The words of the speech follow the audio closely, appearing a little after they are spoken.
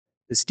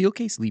The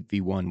Steelcase Leap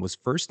V1 was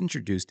first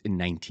introduced in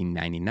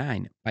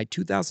 1999. By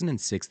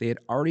 2006, they had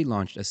already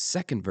launched a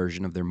second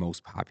version of their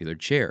most popular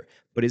chair.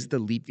 But is the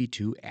Leap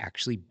V2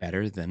 actually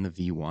better than the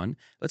V1?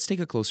 Let's take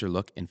a closer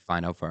look and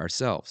find out for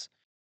ourselves.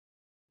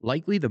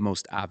 Likely the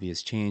most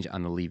obvious change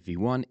on the Leap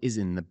V1 is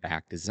in the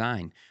back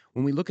design.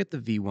 When we look at the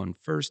V1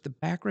 first, the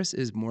backrest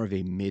is more of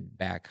a mid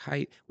back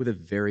height with a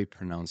very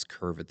pronounced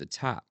curve at the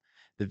top.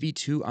 The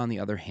V2, on the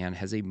other hand,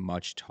 has a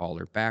much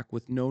taller back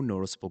with no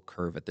noticeable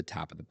curve at the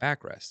top of the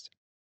backrest.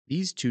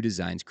 These two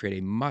designs create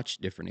a much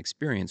different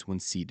experience when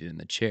seated in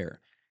the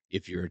chair.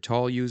 If you're a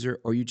tall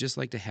user or you just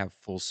like to have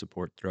full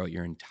support throughout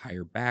your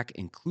entire back,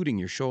 including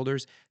your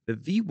shoulders, the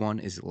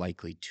V1 is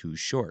likely too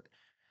short.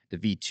 The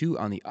V2,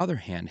 on the other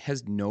hand,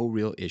 has no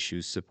real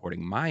issues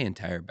supporting my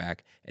entire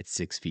back at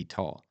 6 feet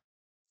tall.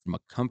 From a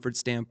comfort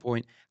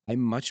standpoint, I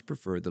much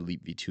prefer the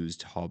Leap V2's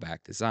tall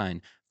back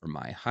design for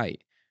my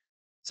height.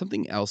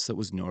 Something else that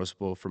was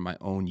noticeable from my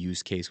own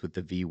use case with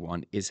the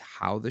V1 is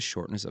how the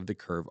shortness of the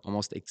curve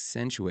almost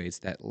accentuates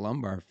that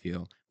lumbar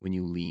feel when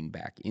you lean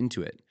back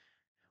into it.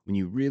 When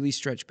you really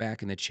stretch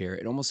back in the chair,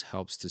 it almost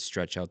helps to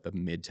stretch out the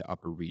mid to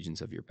upper regions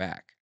of your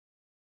back.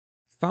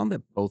 Found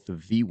that both the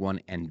V1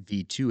 and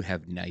V2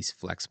 have nice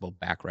flexible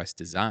backrest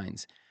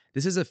designs.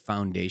 This is a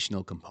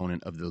foundational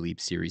component of the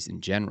Leap series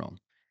in general.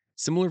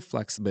 Similar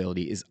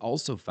flexibility is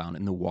also found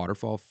in the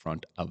waterfall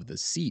front of the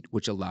seat,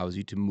 which allows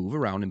you to move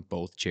around in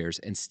both chairs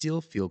and still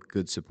feel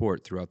good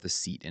support throughout the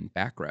seat and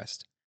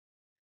backrest.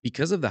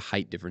 Because of the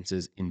height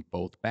differences in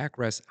both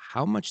backrests,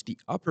 how much the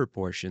upper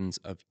portions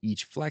of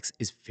each flex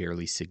is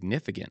fairly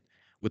significant.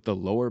 With the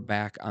lower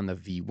back on the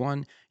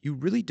V1, you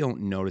really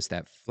don't notice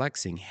that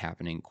flexing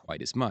happening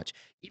quite as much,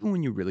 even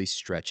when you really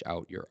stretch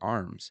out your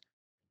arms.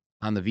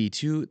 On the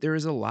V2, there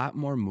is a lot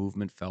more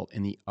movement felt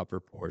in the upper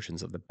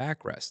portions of the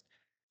backrest.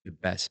 The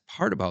best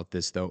part about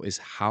this, though, is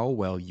how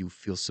well you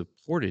feel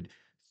supported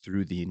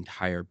through the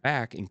entire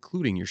back,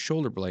 including your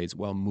shoulder blades,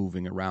 while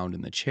moving around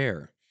in the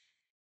chair.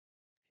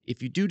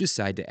 If you do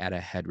decide to add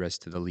a headrest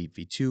to the Leap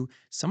V2,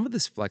 some of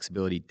this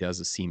flexibility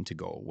does seem to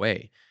go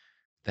away.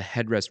 The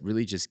headrest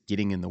really just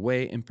getting in the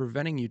way and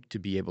preventing you to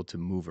be able to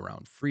move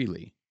around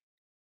freely.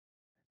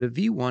 The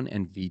V1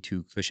 and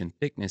V2 cushion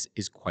thickness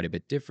is quite a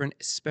bit different,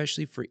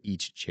 especially for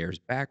each chair's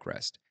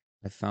backrest.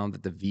 I found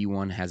that the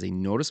V1 has a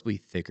noticeably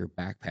thicker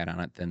back pad on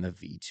it than the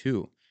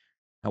V2.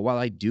 Now, while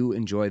I do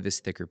enjoy this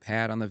thicker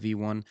pad on the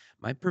V1,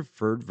 my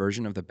preferred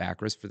version of the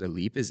backrest for the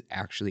Leap is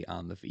actually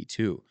on the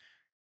V2.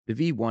 The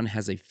V1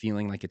 has a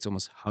feeling like it's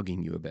almost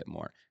hugging you a bit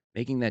more,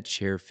 making that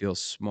chair feel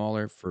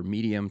smaller for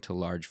medium to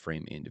large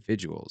frame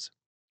individuals.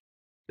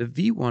 The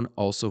V1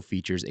 also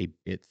features a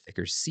bit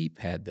thicker seat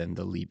pad than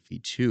the Leap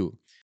V2.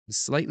 The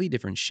slightly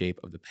different shape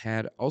of the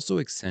pad also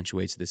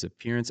accentuates this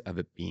appearance of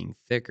it being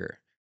thicker.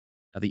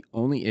 Now, the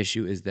only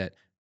issue is that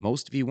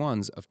most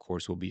V1s, of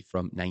course, will be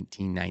from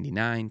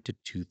 1999 to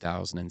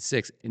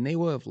 2006, and they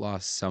will have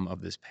lost some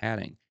of this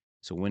padding.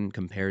 So, when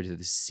compared to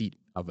the seat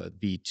of a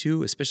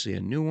V2, especially a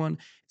new one,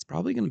 it's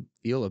probably going to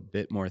feel a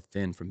bit more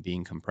thin from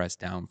being compressed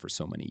down for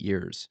so many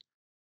years.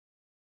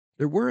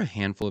 There were a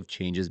handful of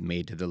changes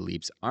made to the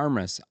Leap's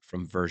armrests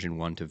from version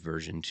 1 to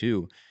version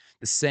 2.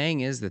 The saying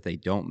is that they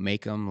don't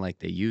make them like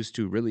they used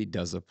to really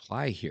does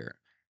apply here.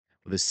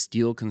 With a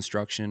steel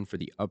construction for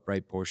the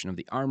upright portion of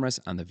the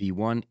armrest on the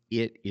V1,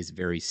 it is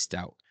very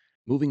stout.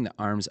 Moving the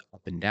arms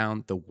up and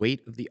down, the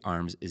weight of the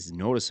arms is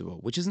noticeable,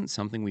 which isn't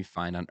something we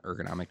find on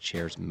ergonomic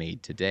chairs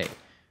made today.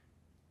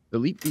 The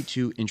Leap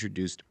V2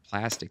 introduced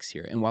plastics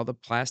here, and while the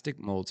plastic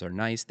molds are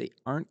nice, they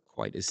aren't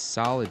quite as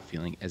solid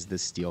feeling as the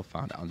steel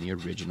found on the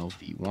original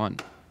V1.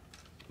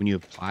 When you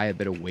apply a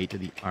bit of weight to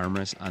the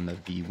armrest on the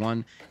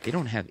V1, they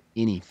don't have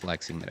any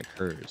flexing that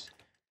occurs.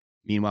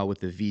 Meanwhile, with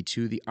the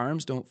V2, the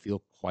arms don't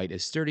feel quite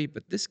as sturdy,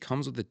 but this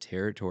comes with the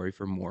territory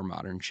for more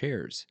modern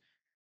chairs.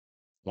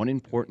 One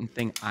important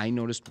thing I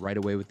noticed right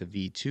away with the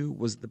V2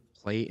 was the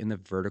play in the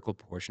vertical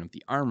portion of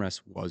the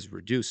armrest was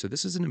reduced, so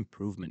this is an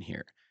improvement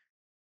here.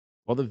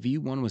 While the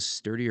V1 was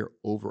sturdier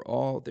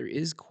overall, there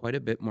is quite a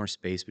bit more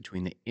space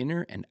between the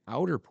inner and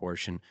outer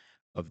portion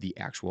of the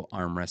actual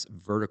armrest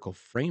vertical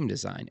frame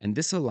design, and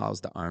this allows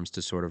the arms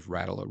to sort of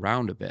rattle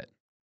around a bit.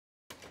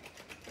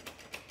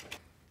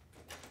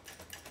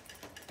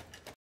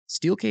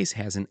 Steelcase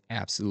has an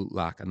absolute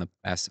lock on the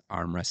best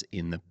armrests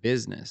in the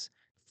business.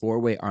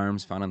 Four-way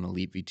arms found on the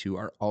Leap V2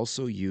 are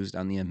also used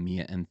on the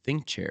Amiya and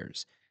Think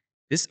chairs.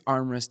 This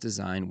armrest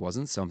design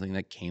wasn't something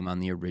that came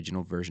on the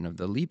original version of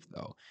the Leap,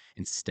 though.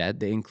 Instead,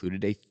 they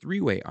included a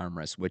three-way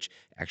armrest, which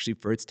actually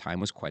for its time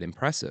was quite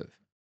impressive.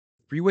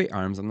 Three-way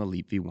arms on the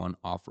Leap V1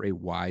 offer a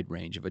wide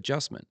range of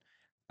adjustment.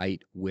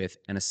 Height, width,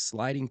 and a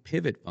sliding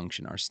pivot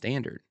function are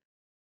standard.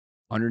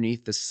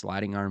 Underneath the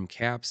sliding arm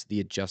caps,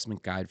 the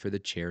adjustment guide for the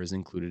chair is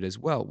included as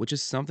well, which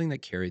is something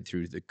that carried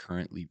through the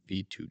current Leap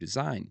V2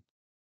 design.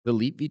 The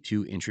Leap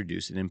V2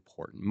 introduced an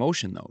important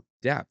motion, though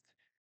depth.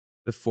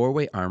 The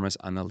four-way armrests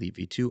on the Leap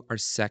V2 are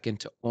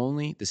second to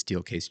only the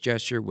Steelcase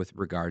gesture with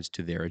regards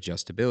to their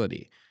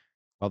adjustability.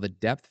 While the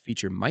depth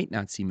feature might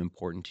not seem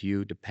important to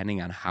you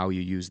depending on how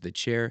you use the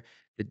chair,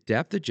 The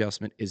depth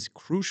adjustment is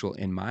crucial,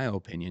 in my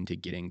opinion, to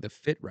getting the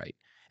fit right.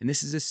 And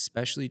this is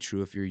especially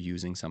true if you're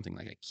using something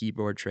like a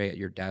keyboard tray at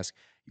your desk,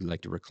 you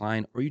like to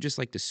recline, or you just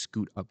like to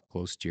scoot up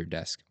close to your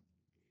desk.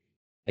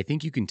 I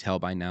think you can tell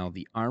by now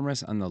the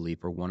armrests on the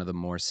Leap are one of the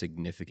more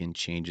significant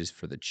changes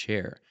for the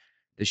chair.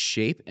 The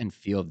shape and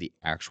feel of the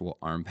actual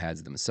arm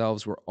pads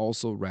themselves were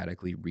also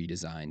radically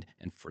redesigned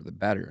and for the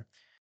better.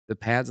 The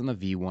pads on the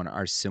V1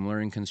 are similar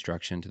in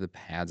construction to the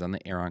pads on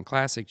the Aeron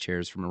Classic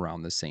chairs from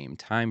around the same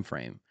time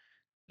frame.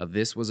 Now,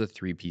 this was a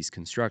three-piece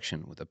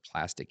construction with a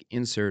plastic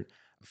insert,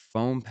 a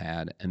foam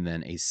pad, and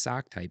then a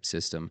sock type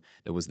system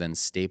that was then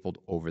stapled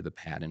over the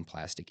pad and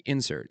plastic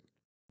insert.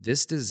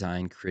 This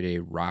design created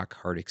a rock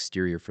hard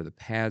exterior for the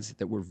pads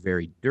that were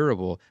very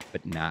durable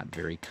but not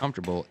very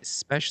comfortable,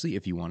 especially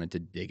if you wanted to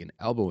dig an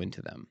elbow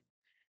into them.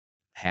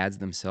 Pads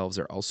themselves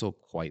are also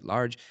quite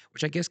large,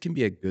 which I guess can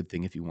be a good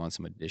thing if you want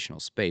some additional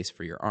space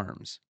for your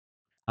arms.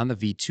 On the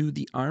V2,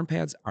 the arm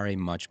pads are a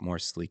much more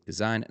sleek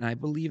design, and I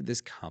believe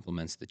this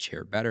complements the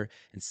chair better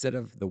instead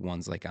of the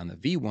ones like on the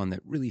V1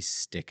 that really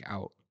stick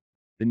out.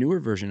 The newer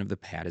version of the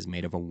pad is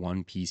made of a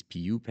one piece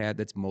PU pad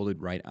that's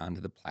molded right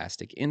onto the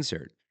plastic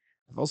insert.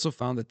 I've also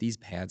found that these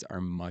pads are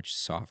much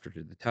softer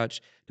to the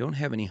touch, don't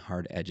have any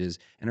hard edges,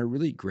 and are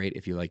really great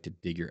if you like to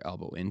dig your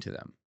elbow into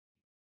them.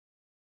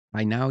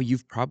 By now,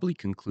 you've probably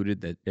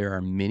concluded that there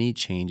are many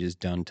changes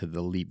done to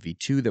the Leap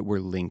V2 that were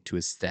linked to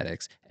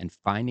aesthetics and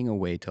finding a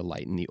way to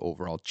lighten the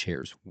overall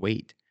chair's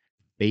weight.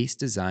 Base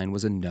design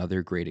was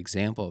another great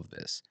example of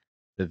this.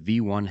 The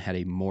V1 had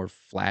a more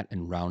flat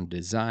and round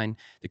design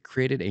that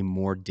created a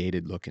more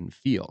dated look and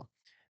feel.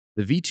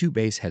 The V2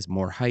 base has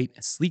more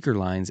height, sleeker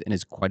lines, and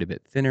is quite a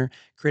bit thinner,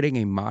 creating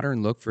a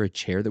modern look for a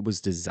chair that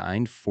was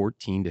designed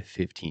 14 to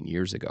 15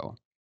 years ago.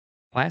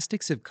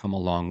 Plastics have come a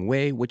long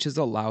way, which has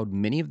allowed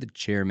many of the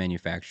chair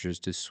manufacturers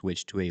to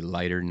switch to a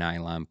lighter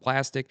nylon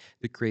plastic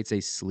that creates a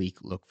sleek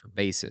look for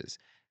bases.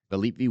 The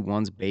Leap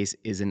V1's base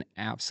is an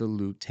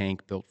absolute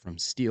tank built from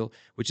steel,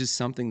 which is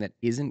something that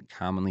isn't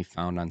commonly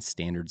found on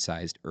standard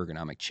sized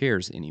ergonomic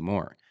chairs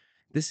anymore.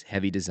 This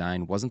heavy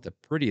design wasn't the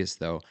prettiest,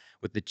 though,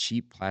 with the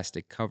cheap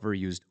plastic cover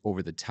used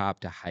over the top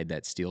to hide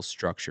that steel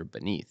structure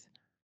beneath.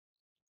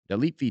 The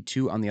Leap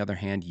V2, on the other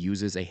hand,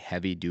 uses a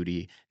heavy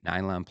duty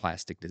nylon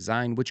plastic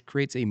design, which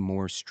creates a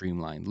more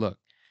streamlined look.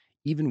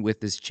 Even with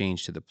this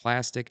change to the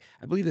plastic,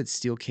 I believe that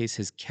Steelcase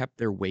has kept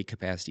their weight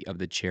capacity of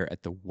the chair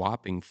at the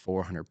whopping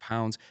 400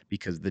 pounds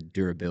because of the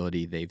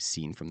durability they've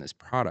seen from this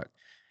product.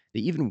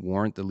 They even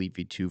warrant the Leap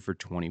V2 for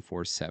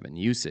 24/7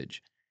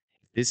 usage.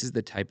 If this is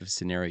the type of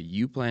scenario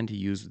you plan to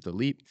use with the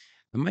Leap,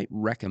 I might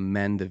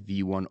recommend the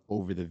V1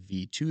 over the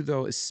V2,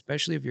 though,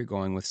 especially if you're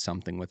going with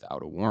something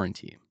without a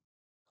warranty.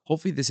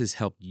 Hopefully, this has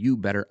helped you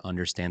better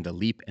understand the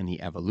Leap and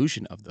the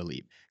evolution of the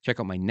Leap. Check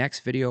out my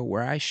next video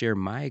where I share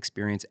my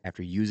experience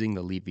after using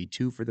the Leap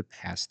V2 for the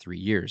past 3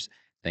 years.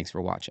 Thanks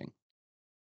for watching.